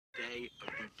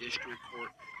District Court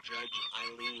Judge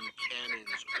Eileen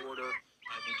Cannon's order.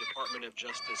 The Department of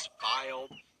Justice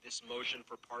filed this motion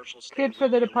for partial stay Good for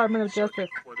the Department of Justice.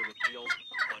 Court of Appeals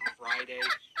on Friday,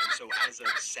 and so as of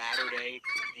Saturday,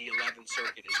 the 11th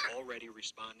Circuit is already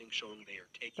responding, showing they are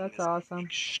taking That's this awesome.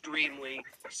 extremely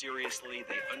seriously.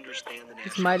 They understand the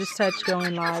It's national Midas Touch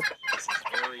going live. This is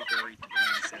very, very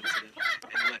time sensitive,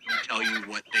 and let me tell you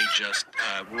what they just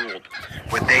ruled.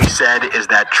 What they said is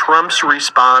that Trump's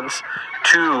response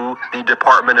to the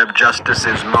Department of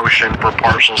Justice's motion for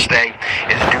partial stay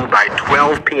is due by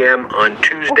 12 p.m. on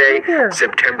Tuesday,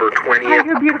 September 20th,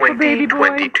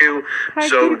 2022.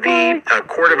 So the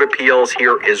Court of Appeals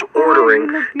here is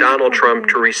ordering Donald Trump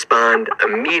to respond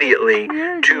immediately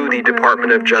to the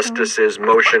Department of Justice's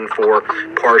motion for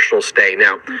partial stay.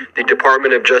 Now, the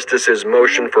Department of Justice's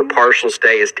motion for partial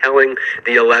stay is telling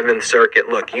the 11th Circuit,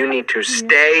 look, you need to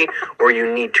stay or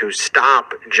you need to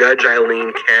stop Judge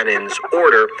Eileen Cannon's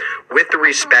order with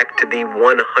respect to the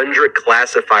 100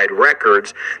 classified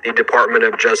records the Department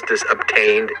of Justice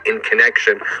obtained in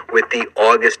connection with the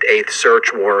August 8th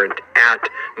search warrant at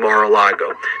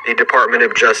Mar-a-Lago. The Department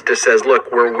of Justice says,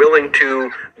 look, we're willing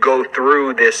to go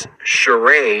through this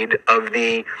charade of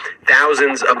the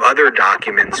thousands of other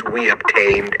documents we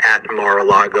obtained at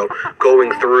Mar-a-Lago,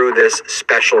 going through this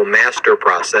special master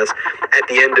process. At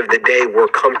the end of the day, we're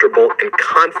comfortable and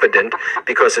confident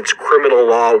because it's criminal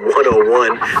law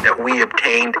 101 that we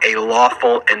obtained a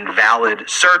lawful and valid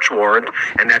search warrant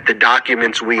and that the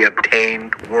documents we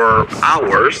obtained were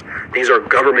ours. These are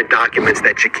government documents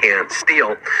that you can't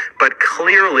steal. But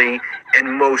clearly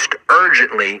and most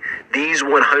urgently, these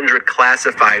 100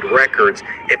 classified records,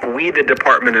 if we, the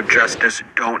Department of Justice,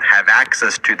 don't have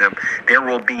access to them, there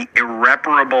will be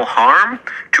irreparable harm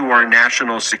to our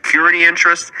national security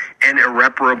interests and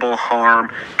irreparable harm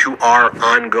to our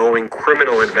ongoing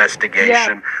criminal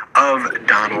investigation of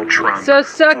Donald Trump. So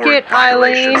suck it,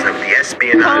 Eileen. Of the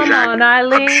Espionage Act,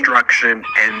 Eileen. obstruction,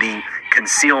 and the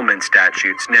concealment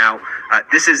statutes. Now,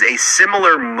 this is a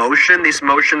similar motion, this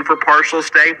motion for partial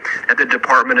stay, that the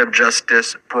Department of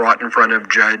Justice brought in front of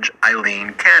Judge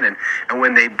Eileen Cannon. And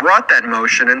when they brought that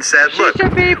motion and said, look,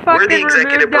 we're the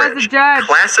executive branch,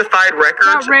 classified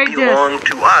records belong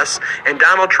to us, and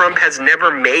Donald Trump has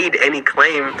never made any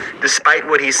claim, despite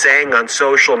what he's saying on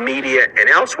social media and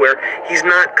elsewhere, he's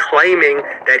not claiming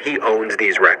that he owns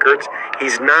these records.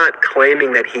 He's not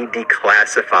claiming that he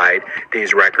declassified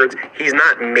these records. He's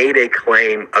not made a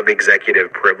claim of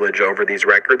executive privilege over these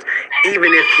records.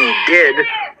 Even if he did,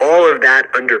 all of that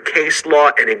under case law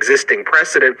and existing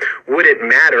precedent wouldn't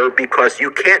matter because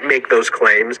you can't make those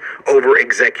claims over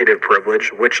executive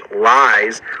privilege, which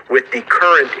lies with the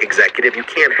current executive. You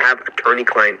can't have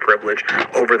attorney-client privilege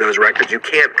over those records. You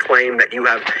can't claim that you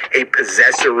have a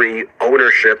possessory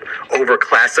ownership over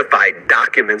classified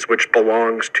documents, which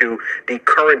belongs to the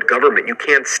current government. You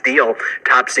can't steal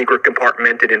top-secret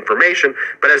compartmented information.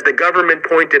 But as the government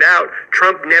pointed out,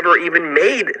 Trump never even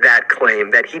made that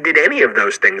claim that he did any of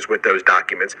those things with those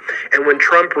documents. And when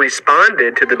Trump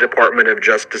responded to the Department of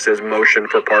Justice's motion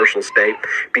for partial stay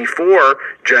before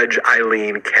Judge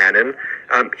Eileen Cannon,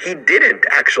 he didn't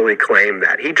actually claim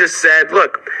that. He just said,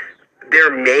 look,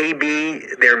 there may be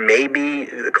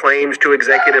claims to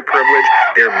executive privilege.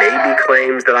 There may be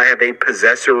claims that I have a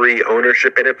possessory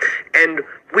ownership in it. And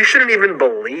we shouldn't even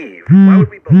believe. Why would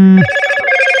we believe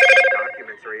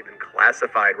documents or even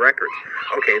classified records?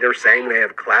 Okay, they're saying they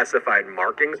have classified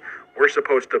markings. We're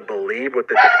supposed to believe what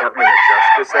the Department of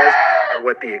Justice says or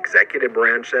what the executive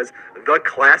branch says. The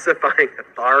classifying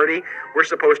authority, we're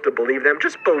supposed to believe them.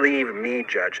 Just believe me,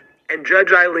 Judge. And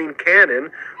Judge Eileen Cannon,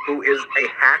 who is a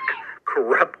hack,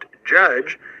 corrupt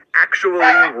judge, actually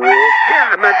ruled,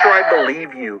 I'm not sure I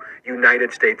believe you,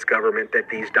 United States government, that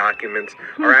these documents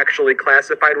are actually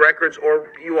classified records,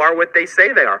 or you are what they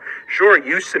say they are. Sure,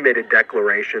 you submitted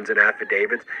declarations and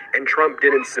affidavits, and Trump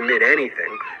didn't submit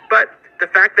anything, but the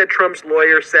fact that Trump's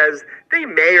lawyer says they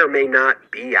may or may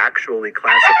not be actually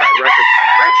classified records,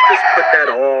 let's just put that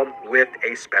all with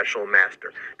a special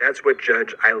master. That's what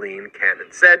Judge Eileen Cannon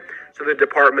said. So the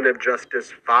Department of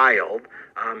Justice filed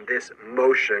this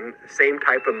motion, same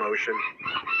type of motion,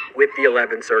 with the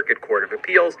 11th Circuit Court of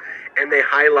Appeals, and they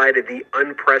highlighted the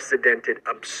unprecedented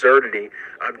absurdity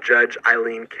of Judge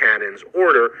Eileen Cannon's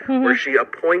order, where she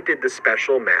appointed the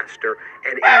special master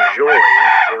and enjoined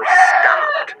or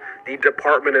stopped the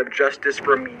Department of Justice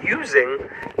from using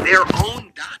their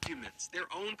own documents, their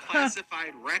own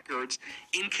classified records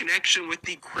in connection with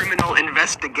the criminal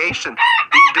investigation.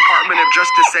 The Department of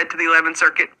Justice said to the 11th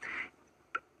Circuit,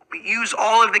 use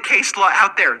all of the case law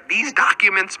out there. These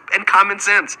documents and common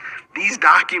sense. These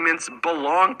documents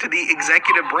belong to the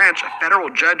executive branch. A federal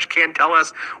judge can't tell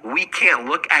us we can't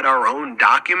look at our own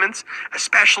documents,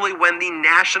 especially when the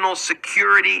national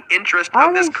security interest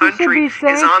of this country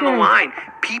is on the line.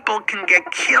 People can get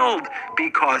killed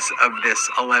because of this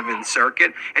 11th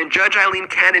Circuit, and Judge Aileen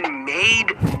Cannon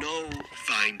made no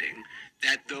finding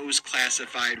that those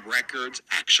classified records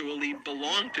actually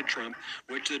belong to Trump,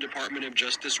 which the Department of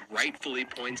Justice rightfully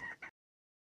points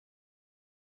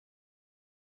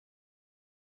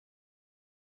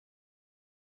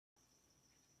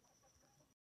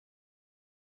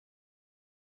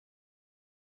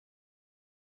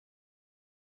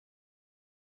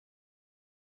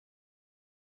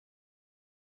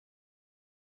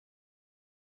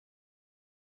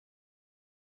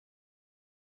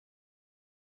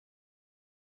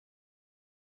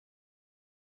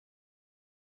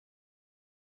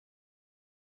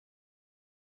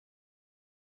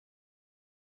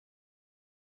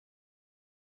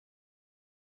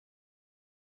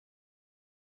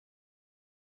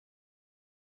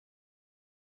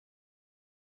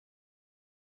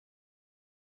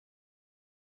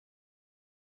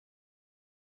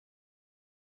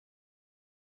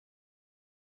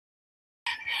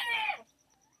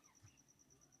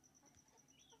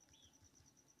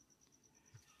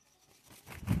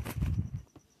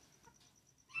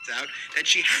out that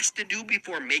she has to do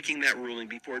before making that ruling,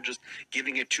 before just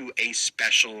giving it to a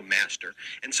special master.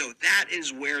 And so that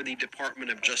is where the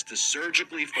Department of Justice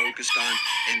surgically focused on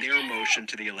in their motion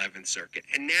to the 11th Circuit.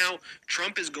 And now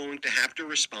Trump is going to have to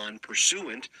respond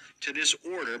pursuant to this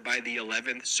order by the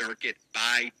 11th Circuit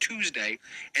by Tuesday.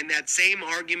 And that same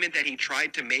argument that he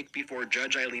tried to make before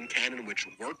Judge Aileen Cannon, which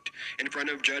worked in front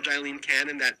of Judge Aileen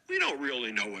Cannon, that we don't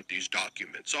really know what these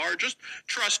documents are, just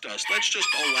trust us, let's just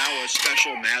allow a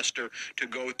special master to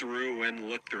go through and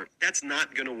look through it. That's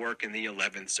not going to work in the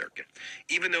 11th Circuit.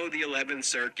 Even though the 11th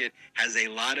Circuit has a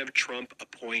lot of Trump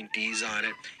appointees on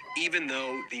it, even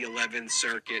though the 11th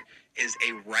Circuit is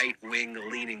a right-wing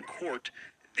leaning court,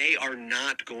 they are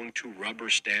not going to rubber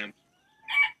stamp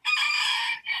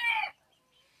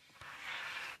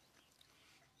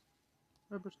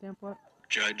what?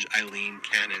 Judge Aileen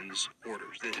Cannon's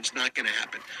orders. It's not going to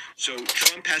happen. So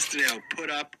Trump has to now put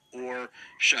up or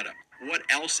shut up. What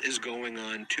else is going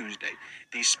on Tuesday?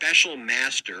 The special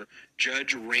master,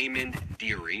 Judge Raymond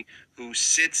Dearie, who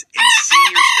sits in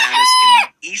senior status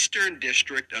in the Eastern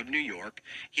District of New York.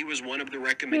 He was one of the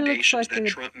recommendations that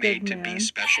Trump made to be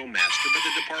special master, but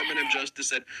the Department of Justice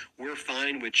said, we're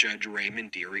fine with Judge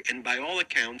Raymond Dearie. And by all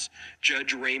accounts,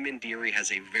 Judge Raymond Dearie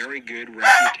has a very good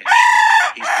reputation.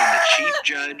 He's been the chief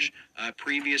judge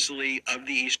previously of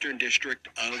the Eastern District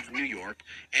of New York,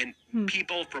 and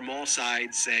people from all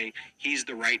sides say he's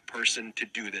the right person to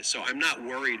do this. So I'm not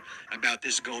worried about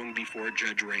this going before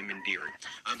Judge Raymond Dearie.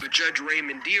 But Judge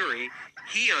Raymond Dearie,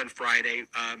 he on Friday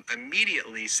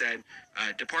immediately said,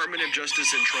 Department of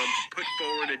Justice and Trump put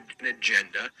forward an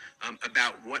agenda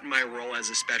about what my role as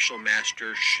a special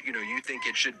master, you think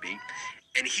it should be.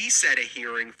 And he set a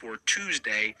hearing for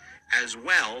Tuesday as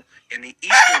well in the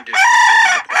Eastern District of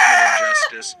the Department of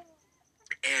Justice.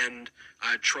 And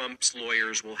Trump's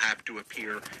lawyers will have to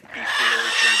appear before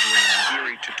Judge Raymond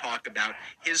Dearie to talk about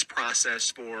his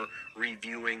process for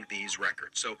reviewing these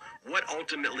records. So what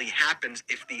ultimately happens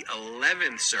if the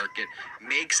 11th Circuit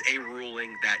makes a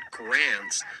ruling that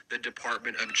grants the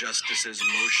Department of Justice's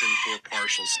motion for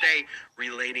partial stay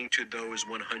relating to those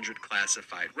 100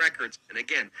 classified records? And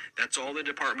again, that's all the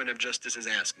Department of Justice is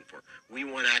asking for. We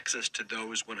want access to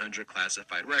those 100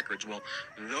 classified records. Well,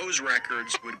 those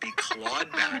records would be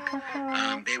clawed back.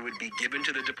 They would be given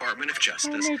to the Department of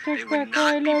Justice. They would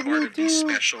not be part of the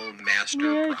special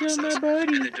master process.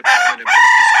 And the Department of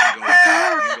Justice can go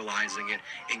about utilizing it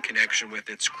in connection with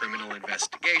its criminal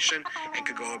investigation and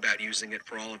could go about using it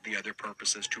for all of the other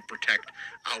purposes to protect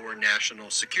our national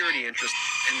security interests.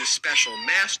 And the special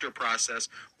master process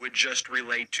would just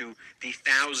relate to the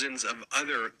thousands of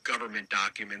other government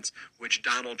documents which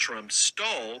Donald Trump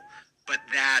stole, but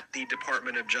that the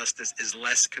Department of Justice is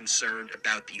less concerned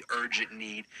about the urgent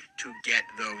need to get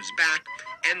those back,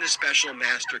 and the special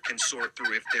master can sort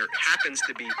through if there happens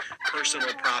to be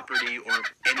personal property or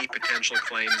any potential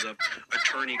claims of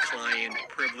attorney-client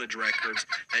privilege records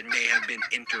that may have been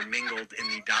intermingled in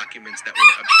the documents that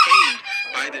were obtained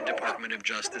by the Department of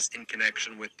Justice in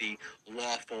connection with the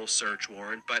lawful search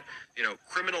warrant. But,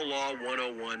 Criminal Law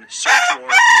 101, Search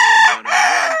Warrant Rule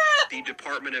 101, the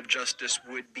Department of Justice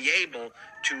would be able able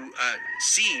to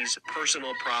seize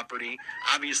personal property.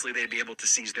 Obviously, they'd be able to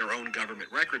seize their own government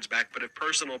records back, but if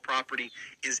personal property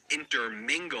is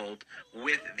intermingled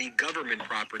with the government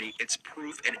property, it's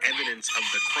proof and evidence of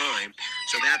the crime.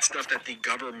 So that's stuff that the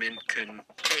government can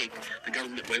take. The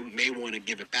government may want to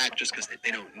give it back just because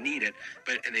they don't need it,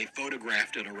 and they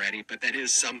photographed it already, but that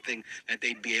is something that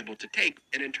they'd be able to take.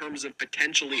 And in terms of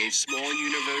potentially a small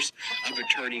universe of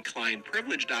attorney-client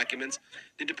privilege documents,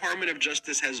 the Department of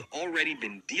Justice has already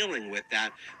been dealing with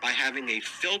that by having a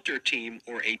filter team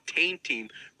or a taint team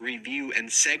review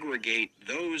and segregate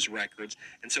those records.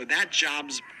 And so that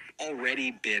job's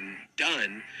already been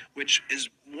done, which is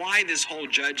why this whole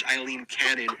Judge Aileen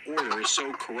Cannon order is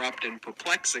so corrupt and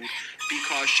perplexing,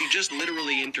 because she just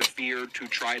literally interfered to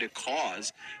try to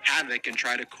cause havoc and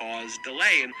try to cause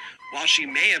delay. And while she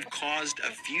may have caused a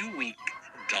few-week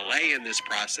delay in this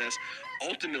process,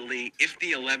 ultimately, if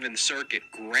the 11th Circuit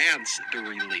grants the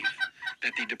relief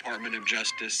that the Department of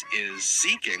Justice is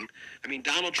seeking, I mean,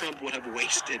 Donald Trump would have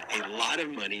wasted a lot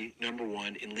of money, number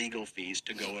one, in legal fees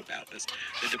to go about this.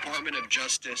 The Department of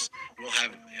Justice will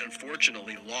have,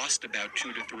 unfortunately, lost about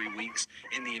 2 to 3 weeks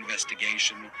in the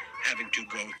investigation, having to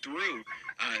go through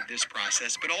this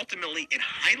process. But ultimately, it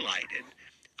highlighted,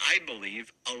 I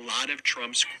believe, a lot of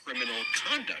Trump's criminal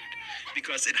conduct,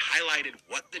 because it highlighted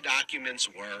what the documents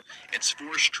were. It's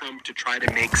forced Trump to try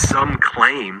to make some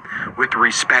claim with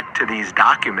respect to these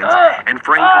documents. And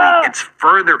frankly, it's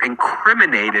further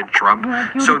incriminated Trump.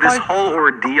 So this whole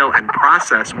ordeal and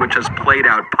process, which has played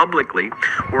out publicly,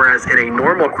 whereas in a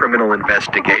normal criminal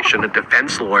investigation, a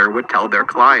defense lawyer would tell their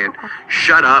client,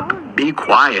 shut up, be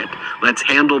quiet, let's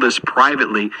handle this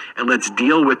privately, and let's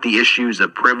deal with the issues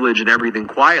of privilege and everything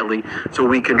quietly, so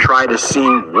we can try to see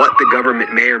what the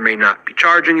government may or may not be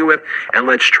charging you with, and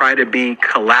let's try to be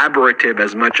collaborative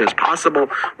as much as possible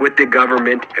with the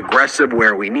government, aggressive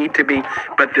where we need to be.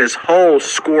 But this whole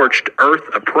scorched earth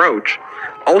approach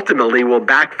ultimately will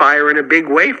backfire in a big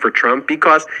way for Trump,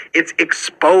 because it's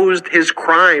exposed his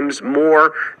crimes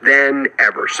more than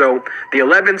ever. So the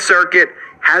 11th Circuit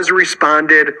has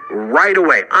responded right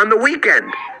away. On the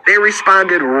weekend, they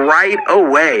responded right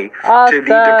away to the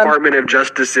Department of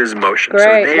Justice's motion. Great.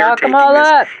 So they are taking this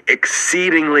up.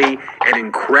 exceedingly and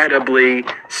incredibly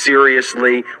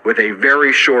seriously with a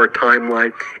very short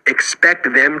timeline.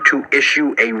 Expect them to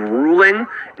issue a ruling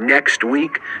next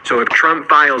week. So if Trump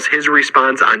files his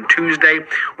response on Tuesday,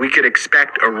 we could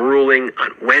expect a ruling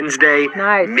on Wednesday.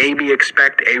 Nice. Maybe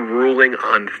expect a ruling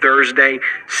on Thursday.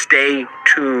 Stay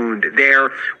tuned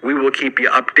there. We will keep you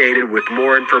updated with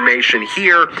more information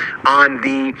here on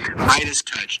the Midas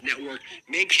Touch Network.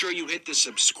 Make sure you hit the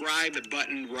subscribe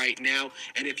button right now.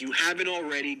 And if you haven't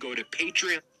already, go to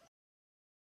Patreon.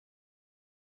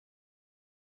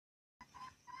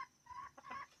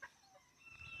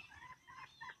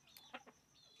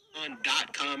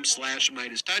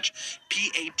 .com/MidasTouch,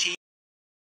 PAT.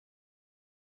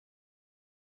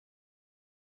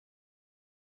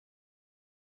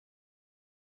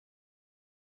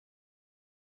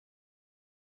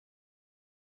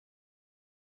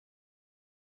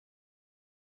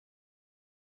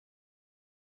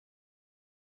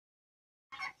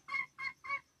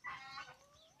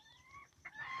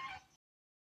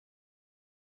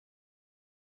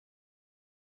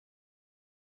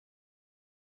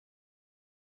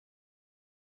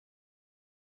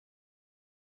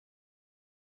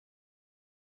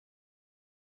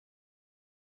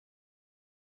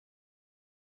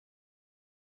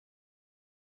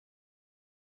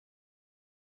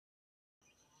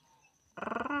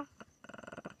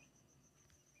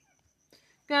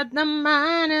 Got the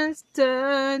Midas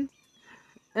Touch.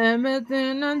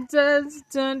 Everything I touch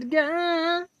turned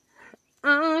again.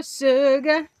 Oh,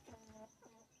 sugar.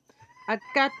 I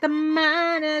got the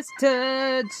Midas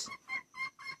Touch.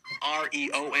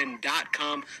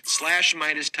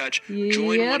 REON.com/MidasTouch.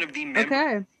 Join one of the members.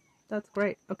 Okay. That's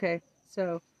great. Okay.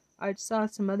 So, I saw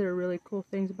some other really cool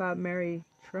things about Mary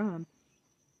Trump.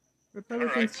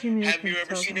 Republicans. All right. Have you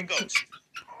ever seen a ghost?